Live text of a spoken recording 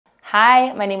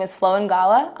Hi, my name is Flo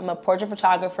Ngala. I'm a portrait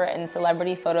photographer and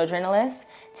celebrity photojournalist.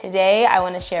 Today, I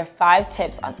want to share 5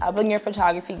 tips on upping your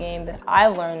photography game that I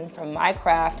learned from my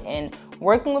craft in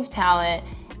working with talent,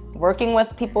 working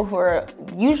with people who are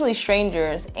usually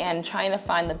strangers, and trying to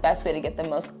find the best way to get the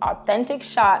most authentic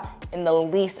shot in the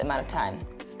least amount of time.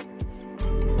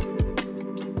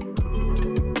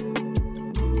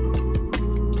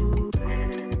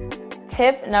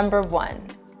 Tip number 1,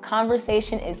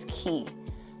 conversation is key.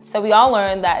 So we all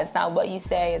learned that it's not what you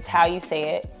say, it's how you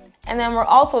say it. And then we're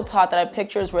also taught that a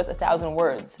picture is worth 1,000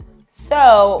 words.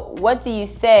 So what do you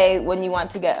say when you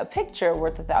want to get a picture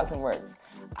worth 1,000 words?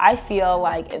 I feel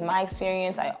like in my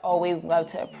experience, I always love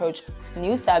to approach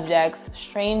new subjects,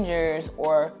 strangers,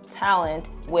 or talent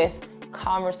with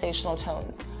conversational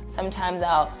tones. Sometimes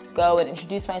I'll go and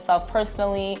introduce myself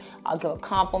personally, I'll give a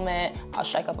compliment, I'll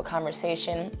strike up a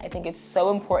conversation. I think it's so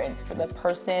important for the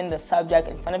person, the subject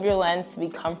in front of your lens to be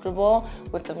comfortable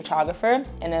with the photographer,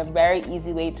 and a very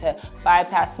easy way to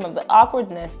bypass some of the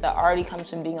awkwardness that already comes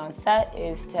from being on set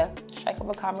is to strike up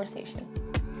a conversation.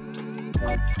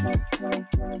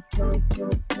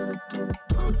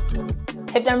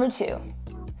 Tip number 2.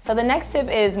 So the next tip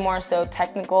is more so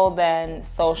technical than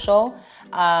social.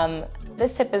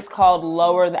 This tip is called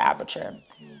lower the aperture.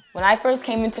 When I first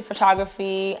came into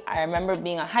photography, I remember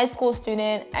being a high school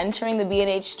student, entering the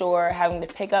B&H store, having to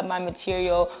pick up my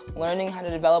material, learning how to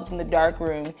develop in the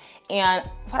darkroom. And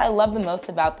what I love the most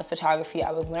about the photography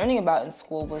I was learning about in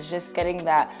school was just getting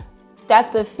that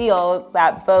depth of field,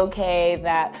 that bokeh,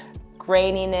 that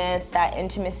graininess, that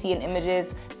intimacy in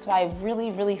images. So I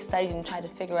really studied and tried to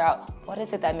figure out what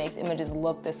is it that makes images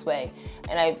look this way.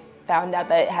 And I found out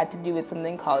that it had to do with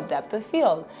something called depth of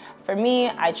field. For me,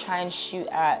 I try and shoot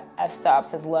at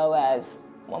f-stops as low as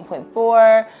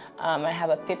 1.4. I have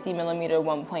a 50mm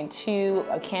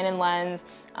 1.2, a Canon lens,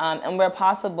 and where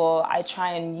possible, I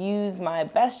try and use my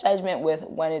best judgment with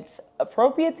when it's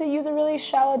appropriate to use a really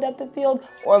shallow depth of field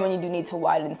or when you do need to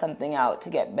widen something out to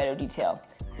get better detail.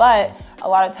 But a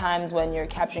lot of times when you're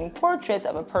capturing portraits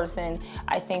of a person,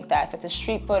 I think that if it's a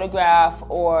street photograph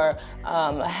or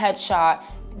a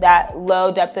headshot, that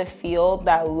low depth of field,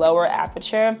 that lower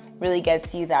aperture really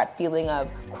gets you that feeling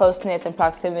of closeness and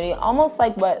proximity, almost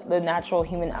like what the natural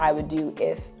human eye would do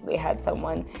if they had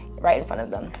someone right in front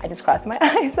of them. I just crossed my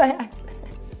eyes.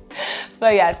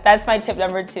 But yes, that's my tip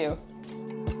number 2.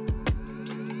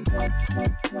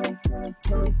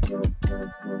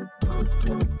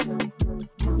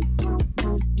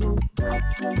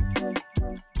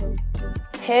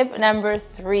 Tip number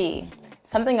 3.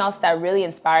 Something else that really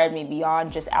inspired me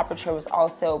beyond just aperture was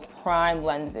also prime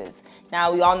lenses. Now,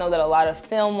 we all know that a lot of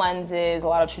film lenses, a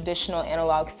lot of traditional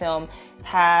analog film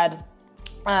had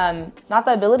not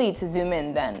the ability to zoom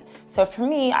in then. So for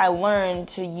me, I learned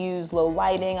to use low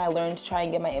lighting. I learned to try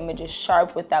and get my images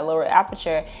sharp with that lower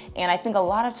aperture. And I think a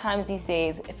lot of times these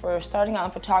days, if we're starting out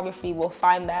in photography, we'll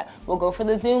find that we'll go for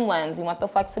the zoom lens. We want the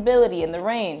flexibility and the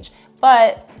range.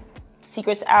 But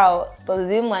secrets out, the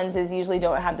zoom lenses usually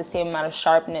don't have the same amount of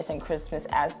sharpness and crispness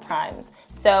as primes.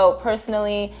 So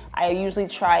personally, I usually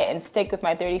try and stick with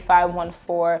my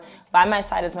 35-1.4 by my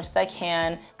side as much as I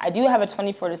can. I do have a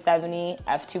 24-70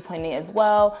 f2.8 as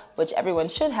well, which everyone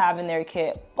should have in their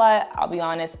kit, but I'll be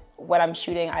honest, when I'm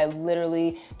shooting, I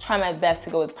literally try my best to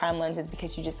go with prime lenses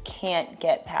because you just can't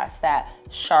get past that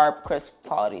sharp, crisp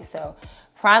quality. So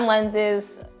prime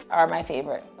lenses are my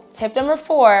favorite. Tip number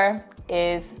 4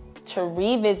 is to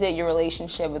revisit your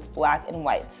relationship with black and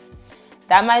whites.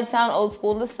 That might sound old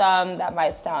school to some, that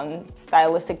might sound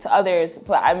stylistic to others,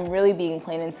 but I'm really being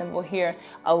plain and simple here.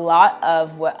 A lot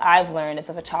of what I've learned as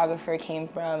a photographer came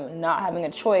from not having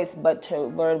a choice but to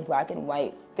learn black and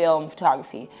white film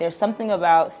photography. There's something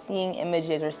about seeing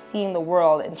images or seeing the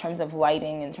world in terms of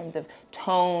lighting, in terms of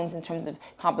tones, in terms of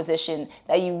composition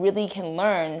that you really can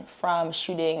learn from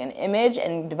shooting an image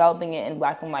and developing it in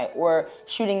black and white or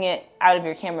shooting it out of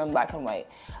your camera in black and white.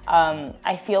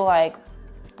 I feel like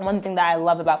one thing that I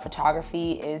love about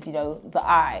photography is, the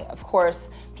eye. Of course,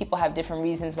 people have different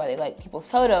reasons why they like people's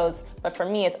photos, but for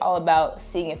me, it's all about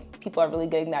seeing if people are really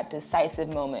getting that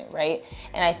decisive moment, right?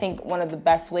 And I think one of the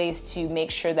best ways to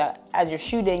make sure that as you're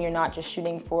shooting, you're not just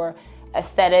shooting for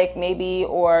aesthetic maybe,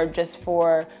 or just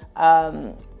for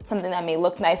something that may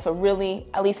look nice, but really,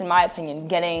 at least in my opinion,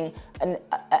 getting an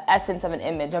essence of an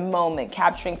image, a moment,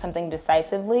 capturing something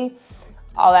decisively.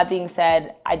 All that being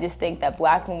said, I just think that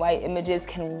black and white images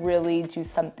can really do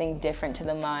something different to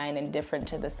the mind and different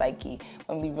to the psyche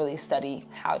when we really study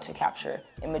how to capture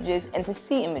images and to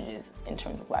see images in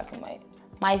terms of black and white.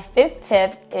 My 5th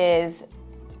tip is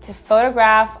to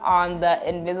photograph on the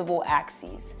invisible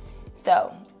axes.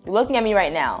 So You're looking at me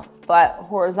right now, but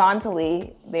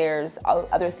horizontally, there's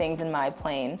other things in my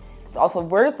plane. There's also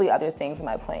vertically other things in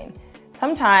my plane.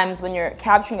 Sometimes when you're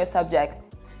capturing a subject,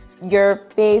 your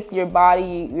face, your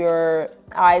body, your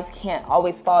eyes can't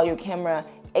always follow your camera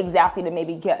exactly to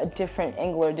maybe get a different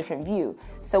angle or a different view.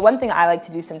 So one thing I like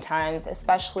to do sometimes,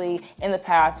 especially in the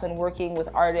past when working with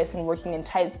artists and working in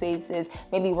tight spaces,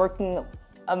 maybe working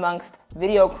amongst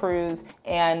video crews,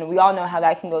 and we all know how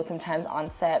that can go sometimes on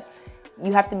set,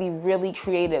 you have to be really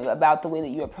creative about the way that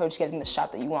you approach getting the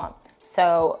shot that you want.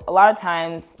 So a lot of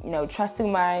times,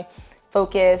 trusting my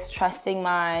focus, trusting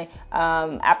my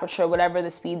aperture, whatever the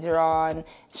speeds are on,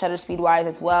 shutter speed wise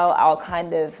as well, I'll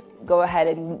kind of go ahead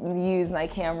and use my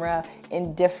camera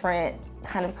in different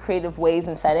kind of creative ways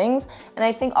and settings. And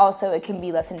I think also it can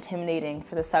be less intimidating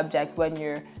for the subject when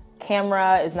your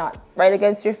camera is not right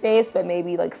against your face, but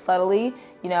maybe like subtly,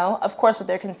 of course with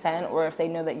their consent, or if they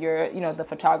know that you're, the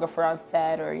photographer on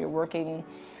set or you're working,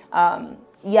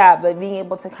 but being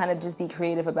able to kind of just be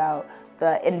creative about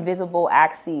the invisible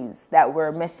axes that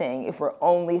we're missing if we're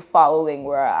only following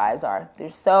where our eyes are.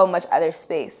 There's so much other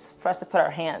space for us to put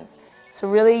our hands. So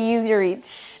really use your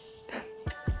reach.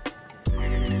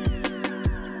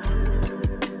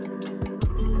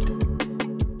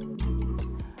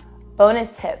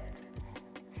 Bonus tip.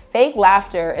 Fake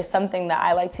laughter is something that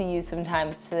I like to use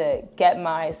sometimes to get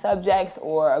my subjects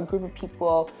or a group of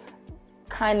people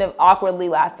kind of awkwardly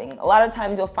laughing. A lot of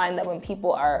times you'll find that when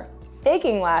people are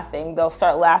faking laughing, they'll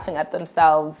start laughing at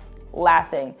themselves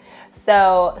laughing.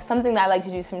 So something that I like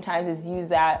to do sometimes is use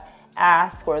that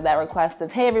ask or that request of,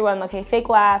 hey everyone, okay, fake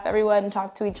laugh, everyone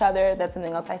talk to each other. That's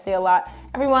something else I say a lot.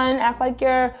 Everyone act like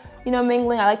you're,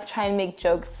 mingling. I like to try and make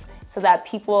jokes so that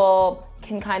people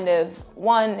can kind of,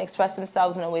 one, express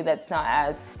themselves in a way that's not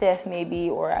as stiff maybe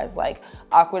or as like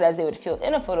awkward as they would feel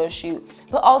in a photo shoot,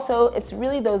 but also it's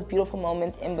really those beautiful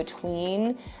moments in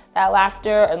between that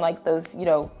laughter and like those,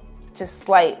 just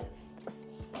slight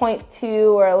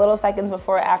 0.2 or a little seconds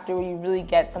before or after where you really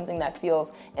get something that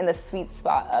feels in the sweet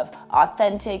spot of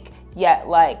authentic, yet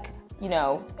like,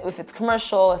 if it's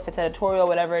commercial, if it's editorial,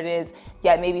 whatever it is,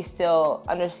 yet maybe still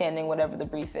understanding whatever the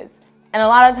brief is. And a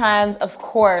lot of times, of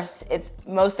course, it's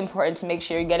most important to make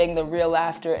sure you're getting the real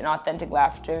laughter and authentic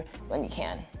laughter when you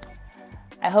can.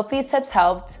 I hope these tips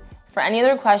helped. For any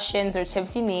other questions or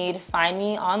tips you need, find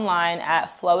me online at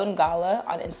Flo Ngala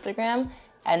on Instagram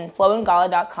and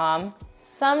flowandgala.com.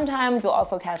 Sometimes you'll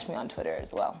also catch me on Twitter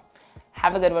as well.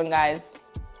 Have a good one, guys.